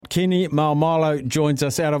Kenny Maumalo joins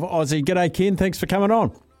us out of Aussie. G'day, Ken. Thanks for coming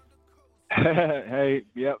on. Hey,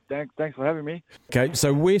 yep, thanks for having me. Okay,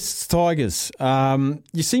 so West's Tigers.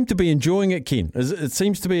 You seem to be enjoying it, Ken. It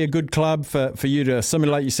seems to be a good club for you to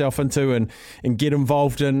assimilate yourself into and get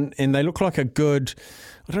involved in. And they look like a good,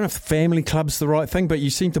 I don't know if family club's the right thing, but you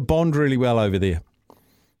seem to bond really well over there.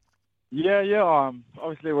 Yeah.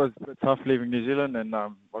 Obviously, it was a bit tough leaving New Zealand and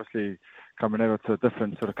obviously coming over to a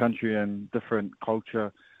different sort of country and different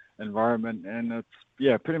culture, environment. And it's,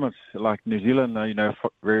 pretty much like New Zealand,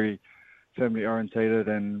 very family orientated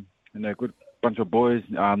and good bunch of boys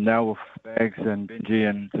now with Bags and Benji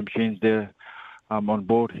and some machines there on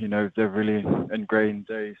board. They've really ingrained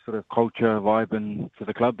a sort of culture vibe into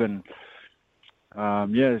the club, and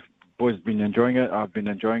boys have been enjoying it. I've been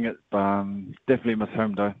enjoying it. Definitely miss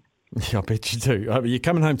home though. Yeah, I bet you do. You're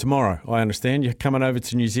coming home tomorrow, I understand. You're coming over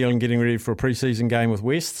to New Zealand, getting ready for a pre-season game with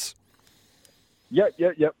Wests. Yep.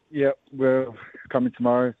 We're coming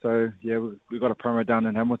tomorrow. So, we've got a promo down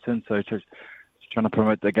in Hamilton. So, just trying to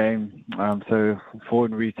promote the game. So,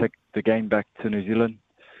 forward we take the game back to New Zealand.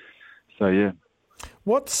 So, yeah.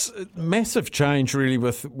 What's massive change, really,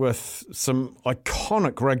 with some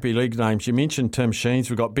iconic rugby league names? You mentioned Tim Sheens.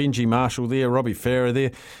 We've got Benji Marshall there, Robbie Farah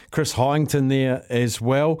there, Chris Hyington there as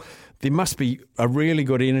well. There must be a really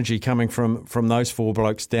good energy coming from those four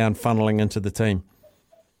blokes down funneling into the team.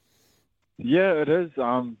 Yeah, it is.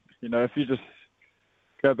 If you just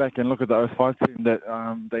go back and look at the 05 team that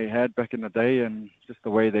they had back in the day and just the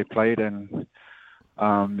way they played, and it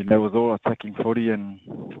was all attacking footy, and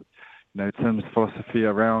Tim's philosophy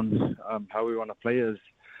around how we want to play is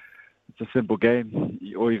it's a simple game.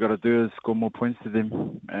 All you got to do is score more points to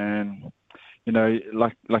them, and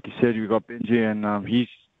like you said, you got Benji, and he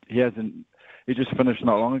just finished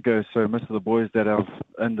not long ago. So most of the boys that are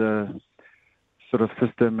in the sort of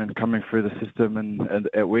system and coming through the system and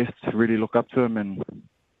at West really look up to him, and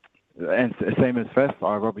same as Faf,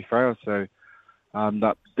 Robbie Farah. So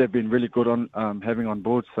that they've been really good on having on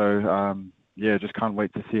board. So just can't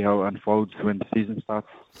wait to see how it unfolds when the season starts.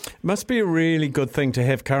 Must be a really good thing to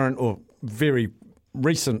have current or very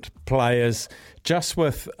recent players just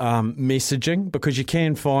with messaging, because you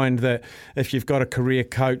can find that if you've got a career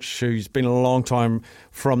coach who's been a long time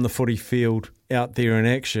from the footy field out there in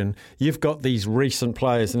action, you've got these recent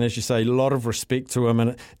players, and as you say, a lot of respect to them,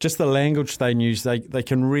 and just the language they use, they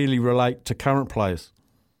can really relate to current players.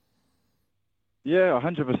 Yeah,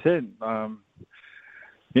 100%.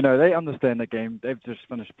 They understand the game. They've just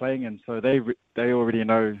finished playing, and so they already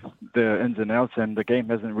know the ins and outs, and the game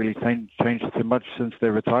hasn't really changed too much since they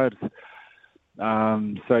retired.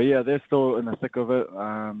 They're still in the thick of it.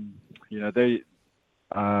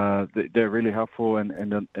 They're really helpful, and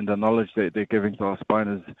the knowledge that they're giving to our spine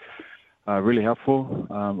is really helpful.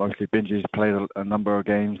 Obviously, Benji's played a number of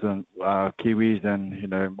games and Kiwis and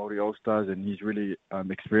Māori All-Stars, and he's really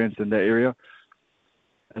experienced in that area.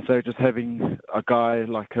 And so just having a guy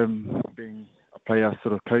like him being a player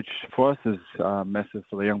sort of coach for us is massive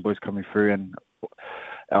for the young boys coming through, and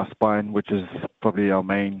our spine, which is probably our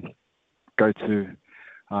main go-to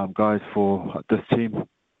guys for this team.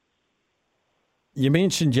 You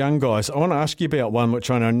mentioned young guys. I want to ask you about one which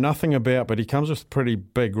I know nothing about, but he comes with pretty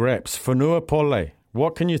big raps. Whanua Pole.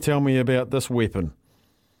 What can you tell me about this weapon?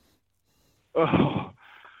 Oh,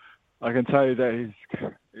 I can tell you that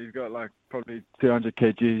he's got like probably 200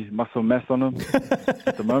 kg muscle mass on him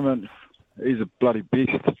at the moment. He's a bloody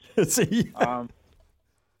beast. Is he?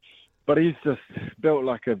 But he's just built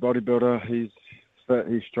like a bodybuilder. He's fit,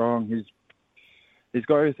 he's strong. He's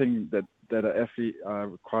got everything that an athlete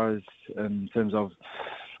requires in terms of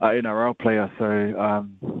an NRL player. So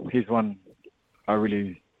he's one I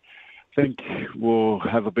really think will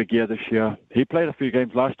have a big year this year. He played a few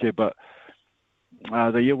games last year, but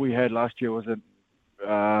the year we had last year wasn't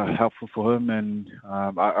helpful for him, and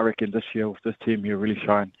I reckon this year with this team he'll really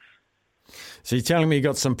shine. So you're telling me he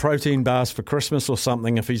got some protein bars for Christmas or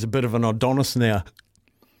something if he's a bit of an Adonis now?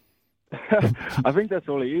 I think that's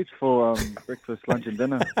all he eats for breakfast, lunch and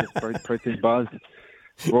dinner. Just protein bars,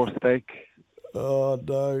 raw steak. Oh,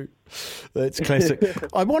 no. That's classic.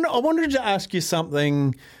 I wanted to ask you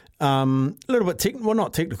something a little bit,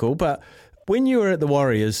 not technical, but when you were at the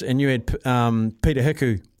Warriors and you had Peter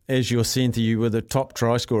Hiku as your centre, you were the top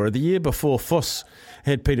try scorer. The year before, Fuss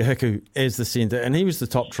had Peter Hiku as the centre, and he was the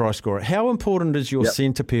top try scorer. How important is your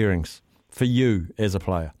centre pairings for you as a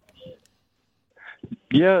player?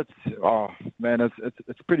 Yeah,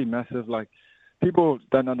 it's pretty massive. Like, people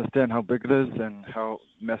don't understand how big it is and how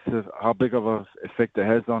big of an effect it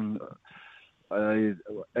has on a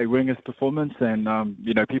winger's performance. And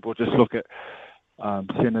people just look at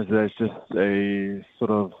Centers as just a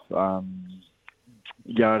sort of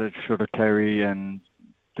yardage sort of carry and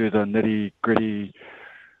do the nitty gritty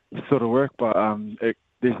sort of work, but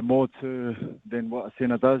there's more to than what a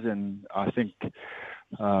centre does, and I think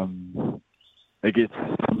it gets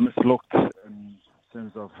mislooked in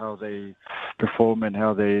terms of how they perform and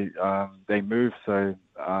how they move. So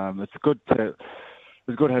it's good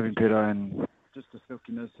having Peter, and just the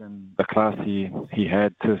silkiness and the class he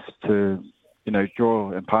had to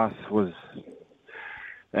draw and pass was,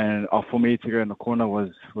 and for me to go in the corner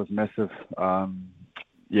was massive.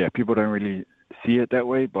 People don't really see it that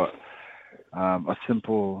way, but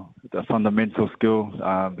the fundamental skill,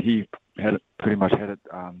 he pretty much had it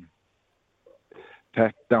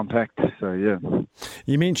packed. So yeah.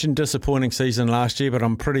 You mentioned disappointing season last year, but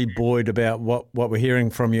I'm pretty buoyed about what we're hearing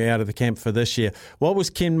from you out of the camp for this year. What was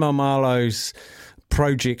Ken Maumalo's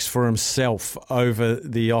projects for himself over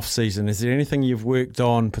the off season? Is there anything you've worked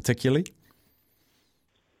on particularly?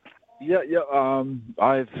 Yeah.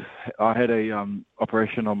 I had a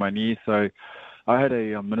operation on my knee, so I had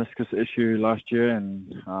a meniscus issue last year,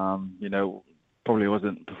 and probably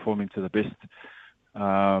wasn't performing to the best.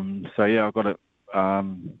 I got it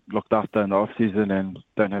looked after in the off season, and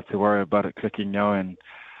don't have to worry about it clicking now, and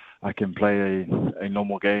I can play a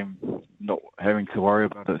normal game, not having to worry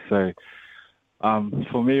about it. So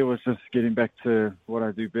for me, it was just getting back to what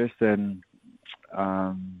I do best, and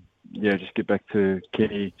just get back to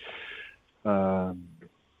Kenny.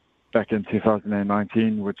 Back in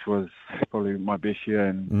 2019, which was probably my best year,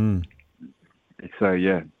 and so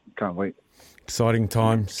can't wait. Exciting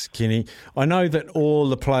times, Kenny. I know that all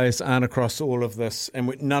the players aren't across all of this,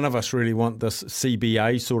 and none of us really want this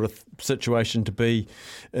CBA sort of situation to be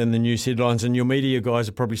in the news headlines. And your media guys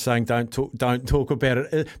are probably saying don't talk about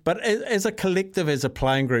it. But as a collective, as a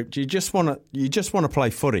playing group, do you just want to play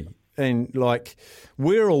footy? And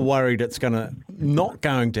we're all worried it's not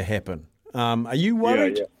going to happen. Are you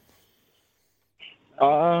worried?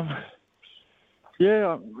 Not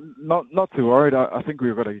too worried. I think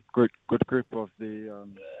we've got a good group of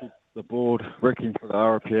the board working for the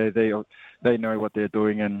RPA. They know what they're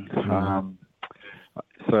doing, and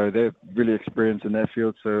so they're really experienced in that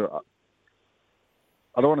field. So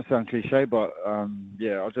I don't want to sound cliche, but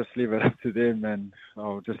I'll just leave it up to them, and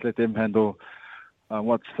I'll just let them handle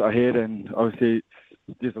what's ahead. And obviously,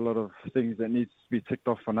 there's a lot of things that needs to be ticked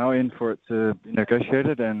off on our end for it to be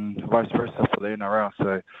negotiated, and vice versa for the NRL.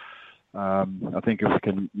 So I think if we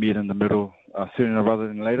can meet in the middle sooner rather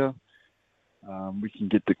than later, we can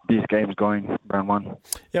get these games going round one.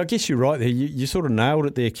 Yeah, I guess you're right there. You sort of nailed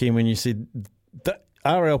it there, Ken, when you said that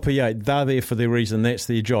RLPA, they're there for their reason. That's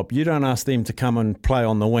their job. You don't ask them to come and play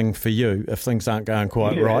on the wing for you if things aren't going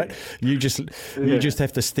quite right. You just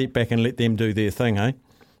have to step back and let them do their thing, eh?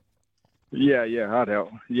 Yeah, hard out.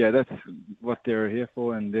 Yeah, that's what they're here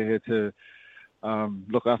for, and they're here to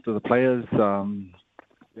look after the players.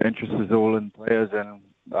 Their interest is all in players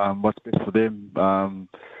and what's best for them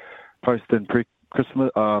post and pre-Christmas,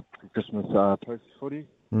 post-footy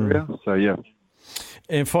career. So, yeah.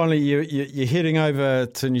 And finally, you're heading over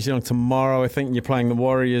to New Zealand tomorrow. I think you're playing the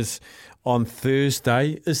Warriors on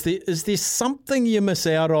Thursday. Is there something you miss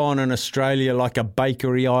out on in Australia, like a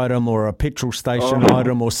bakery item or a petrol station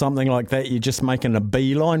item or something like that you're just making a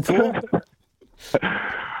beeline for?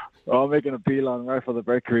 I'm making a beeline right for the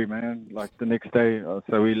bakery, man. Like the next day,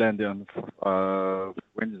 so we land on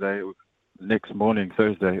Wednesday. Next morning,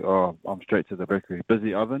 Thursday, I'm straight to the bakery.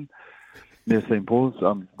 Busy oven near St. Paul's.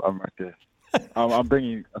 I'm right there. I'm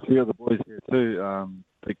bringing a few of the boys here too.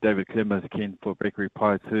 Big David Clemmer is keen for bakery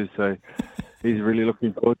pie too, so he's really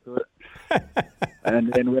looking forward to it.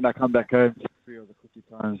 And then when I come back home, a few of the cookie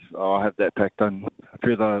times, I'll have that packed done. A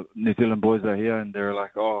few of the New Zealand boys are here, and they're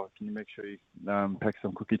like, can you make sure you pack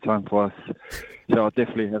some cookie time for us? So I'll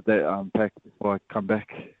definitely have that packed before I come back.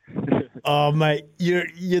 Oh, mate, you're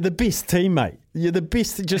the best teammate. You're the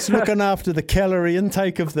best, just looking after the calorie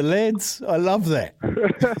intake of the lads. I love that.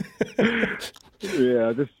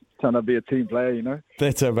 Yeah, just trying to be a team player, you know.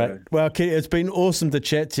 That's it, mate. Well, Kenny, it's been awesome to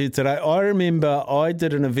chat to you today. I remember I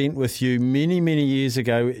did an event with you many, many years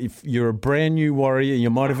ago. If you're a brand new Warrior, you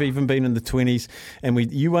might have even been in the 20s,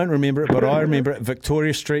 and you won't remember it, but I remember it,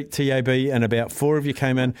 Victoria Street, TAB, and about 4 of you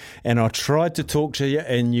came in, and I tried to talk to you,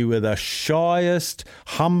 and you were the shyest,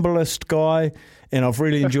 humblest guy. And I've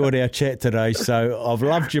really enjoyed our chat today. So I've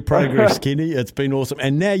loved your progress, Kenny. It's been awesome.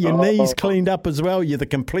 And now your knee's cleaned up as well. You're the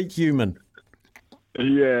complete human.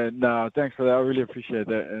 Yeah, no, thanks for that. I really appreciate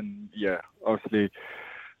that. And yeah, obviously,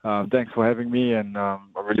 thanks for having me. And I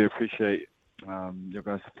really appreciate your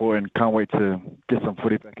guys' support, and can't wait to get some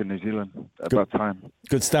footy back in New Zealand. About time.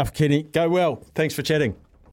 Good stuff, Kenny. Go well. Thanks for chatting.